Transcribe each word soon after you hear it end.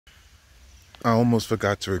I almost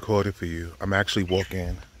forgot to record it for you. I'm actually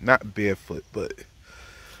walking, not barefoot, but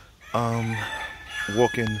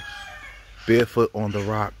walking barefoot on the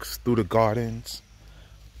rocks through the gardens.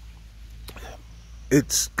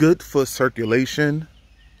 It's good for circulation.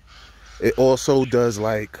 It also does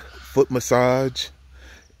like foot massage,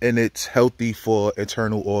 and it's healthy for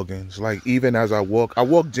internal organs. Like even as I walk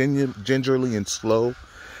gingerly and slow.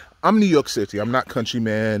 I'm New York City. I'm not country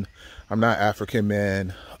man. I'm not African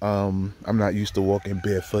man. I'm not used to walking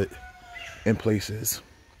barefoot in places.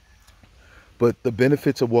 But the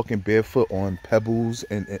benefits of walking barefoot on pebbles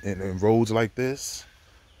and roads like this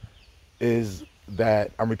is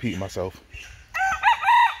that I'm repeating myself.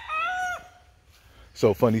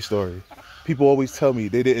 So funny story. People always tell me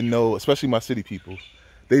they didn't know, especially my city people,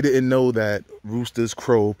 they didn't know that roosters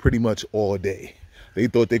crow pretty much all day. They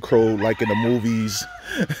thought they crowed like in the movies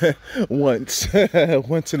once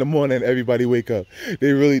in the morning, everybody wake up.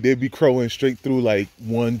 They'd be crowing straight through like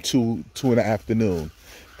 1, 2 in the afternoon.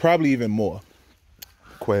 Probably even more.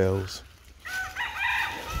 Quails.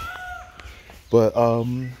 But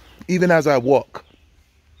even as I walk,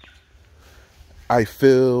 I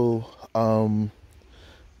feel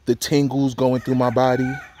the tingles going through my body.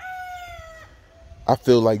 I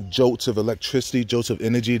feel like jolts of electricity, jolts of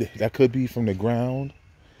energy that could be from the ground.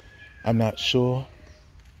 I'm not sure.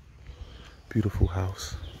 Beautiful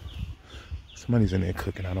house. Somebody's in there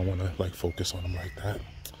cooking. I don't want to like focus on them like that.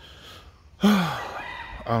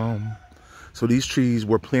 So these trees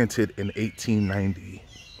were planted in 1890.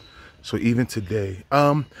 So even today,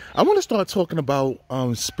 I want to start talking about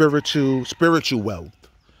spiritual wealth.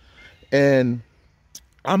 And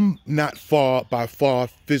I'm not by far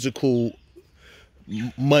physical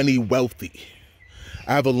money wealthy.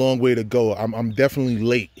 I have a long way to go. I'm definitely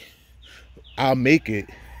late. I'll make it.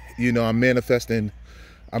 You know, I'm manifesting.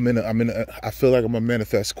 I feel like I'm gonna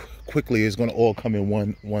manifest quickly. It's gonna all come in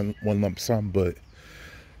one lump sum. But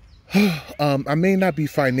I may not be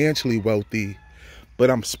financially wealthy, but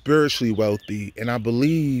I'm spiritually wealthy, and I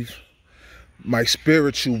believe my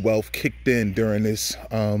spiritual wealth kicked in during this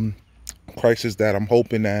crisis that I'm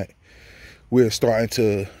hoping that we're starting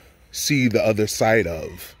to see the other side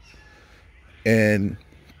of. And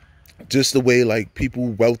just the way like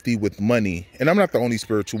people wealthy with money, and I'm not the only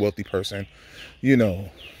spiritual wealthy person, you know.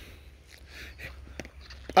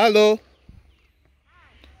 Hello.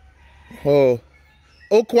 Oh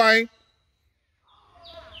Quine.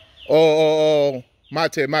 Oh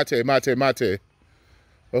mate.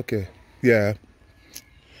 Okay, yeah.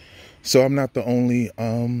 So I'm not the only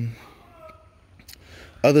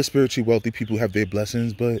other spiritually wealthy people have their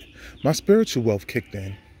blessings, but my spiritual wealth kicked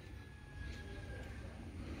in.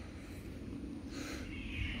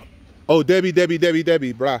 Oh, Debbie,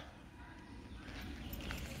 brah.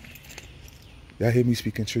 Y'all hear me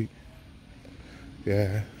speaking treat?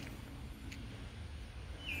 Yeah.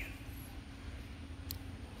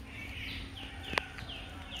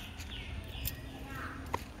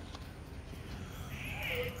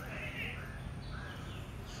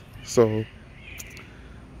 So,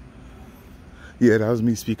 yeah, that was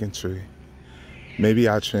me speaking tree. Maybe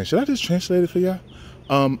should I just translate it for y'all?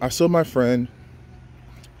 I saw my friend.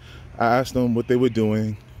 I asked them what they were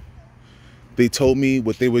doing. They told me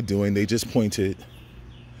what they were doing. They just pointed.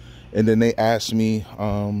 And then they asked me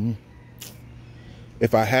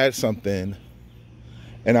if I had something.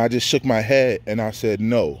 And I just shook my head and I said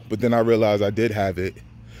no. But then I realized I did have it.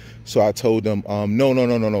 So I told them,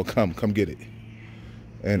 no, come get it.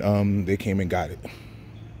 And they came and got it.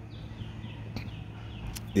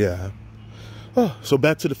 Yeah. Oh, so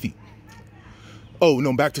back to the feet. Oh,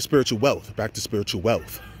 no, back to spiritual wealth.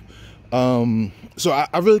 So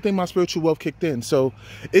I really think my spiritual wealth kicked in. So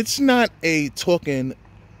it's not a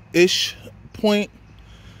talking-ish point,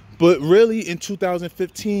 but really in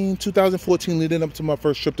 2015, 2014, leading up to my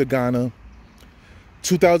first trip to Ghana,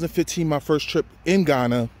 2015, my first trip in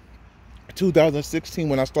Ghana, 2016,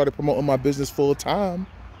 when I started promoting my business full time,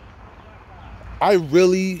 I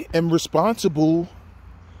really am responsible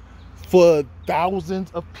for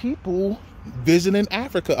thousands of people visiting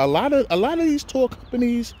Africa. A lot of these tour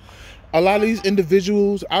companies, a lot of these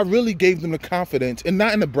individuals, I really gave them the confidence, and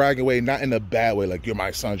not in a bragging way, not in a bad way, like you're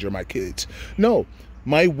my sons, you're my kids. No,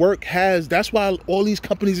 my work that's why all these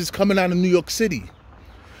companies is coming out of New York City.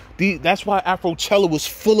 That's why Afrochella was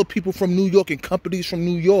full of people from New York and companies from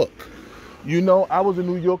New York. You know, I was a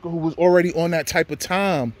New Yorker who was already on that type of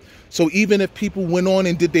time. So even if people went on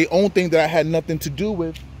and did their own thing that I had nothing to do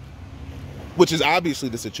with, which is obviously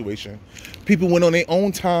the situation, people went on their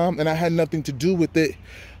own time and I had nothing to do with it,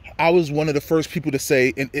 I was one of the first people to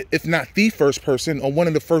say, and if not the first person, or one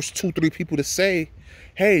of the first 2-3 people to say,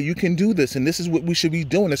 hey, you can do this, and this is what we should be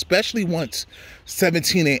doing, especially once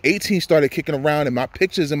 17 and 18 started kicking around and my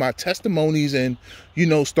pictures and my testimonies and, you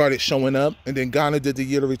know, started showing up. And then Ghana did the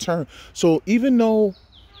year of return. So even though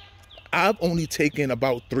I've only taken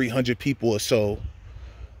about 300 people or so,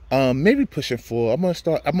 maybe pushing 4, I'm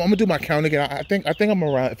gonna do my count again. I think I'm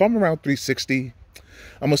around, if I'm around 360,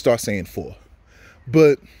 I'm gonna start saying 4.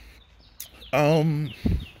 But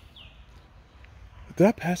did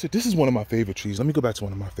I pass it? This is one of my favorite trees. Let me go back to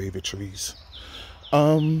one of my favorite trees.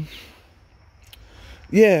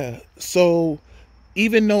 Yeah, so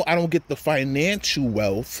even though I don't get the financial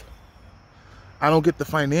wealth,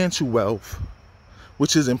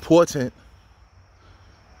 which is important,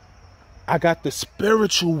 I got the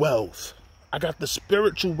spiritual wealth. The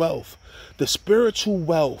spiritual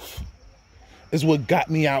wealth is what got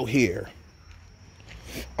me out here.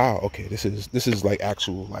 Oh, okay, this is like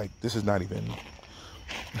actual, like, this is not even,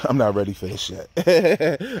 I'm not ready for this yet.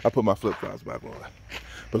 I put my flip-flops back on.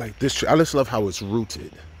 But like this tree, I just love how it's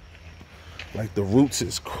rooted. Like the roots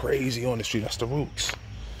is crazy on this tree. That's the roots.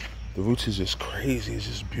 The roots is just crazy. It's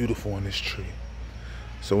just beautiful on this tree.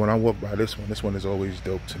 So when I walk by this one is always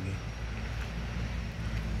dope to me.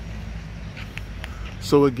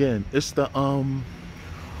 So again, it's the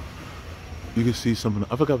you can see something,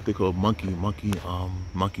 I forgot what they call monkey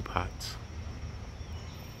pots.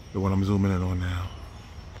 The one I'm zooming in on now.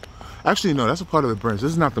 Actually, no, that's a part of the branch.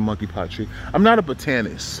 This is not the monkey pot tree. I'm not a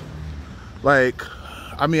botanist. Like,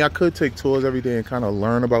 I mean, I could take tours every day and kind of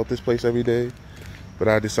learn about this place every day, but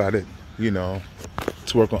I decided, you know,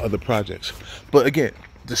 to work on other projects. But again,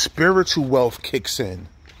 the spiritual wealth kicks in.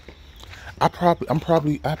 I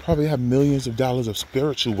probably have millions of dollars of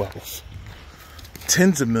spiritual wealth.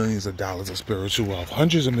 Tens of millions of dollars of spiritual wealth.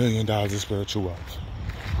 Hundreds of millions of dollars of spiritual wealth.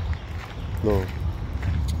 Lord.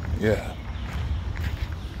 Yeah.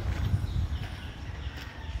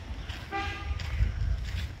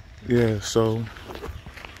 Yeah, so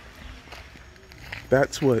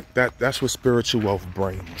that's what spiritual wealth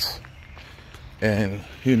brings. And,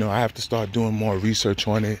 you know, I have to start doing more research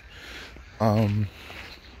on it.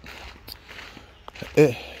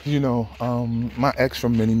 You know, my ex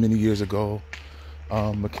from many years ago,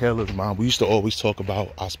 Michaela's mom, we used to always talk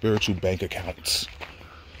about our spiritual bank accounts.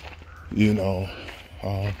 You know,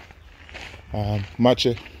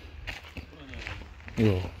 Mache,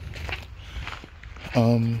 yo.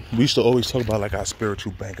 We used to always talk about like our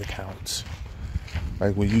spiritual bank accounts.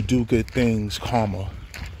 Like when you do good things, karma.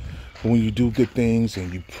 When you do good things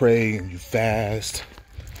and you pray and you fast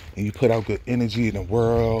and you put out good energy in the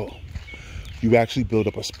world, you actually build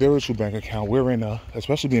up a spiritual bank account. We're in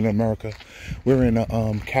especially being in America, we're in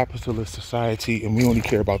a capitalist society, and we only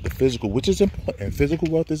care about the physical, which is important. Physical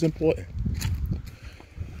wealth is important.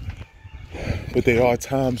 But there are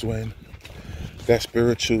times when that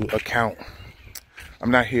spiritual account, I'm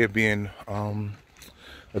not here being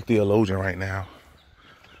a theologian right now,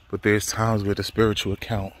 but there's times where the spiritual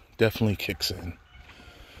account definitely kicks in.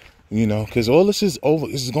 You know, because all this is over.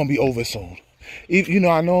 This is going to be over soon. You know,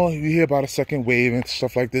 I know you hear about a second wave and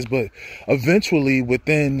stuff like this, but eventually,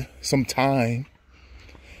 within some time,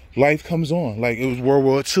 life comes on. Like it was World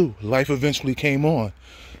War II. Life eventually came on.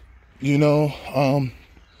 You know,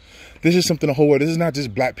 this is something the whole world. This is not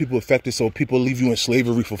just black people affected, so people leave you in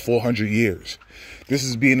slavery for 400 years. This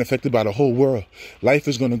is being affected by the whole world. Life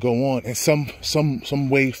is going to go on in some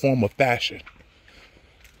way, form, or fashion.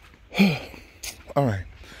 All right.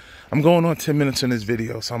 I'm going on 10 minutes in this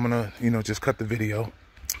video, so I'm going to, you know, just cut the video.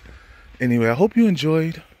 Anyway, I hope you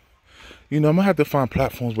enjoyed. You know, I'm going to have to find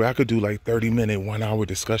platforms where I could do like 30-minute, 1-hour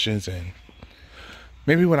discussions. And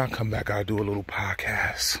maybe when I come back, I'll do a little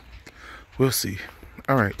podcast. We'll see.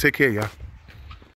 All right. Take care, y'all.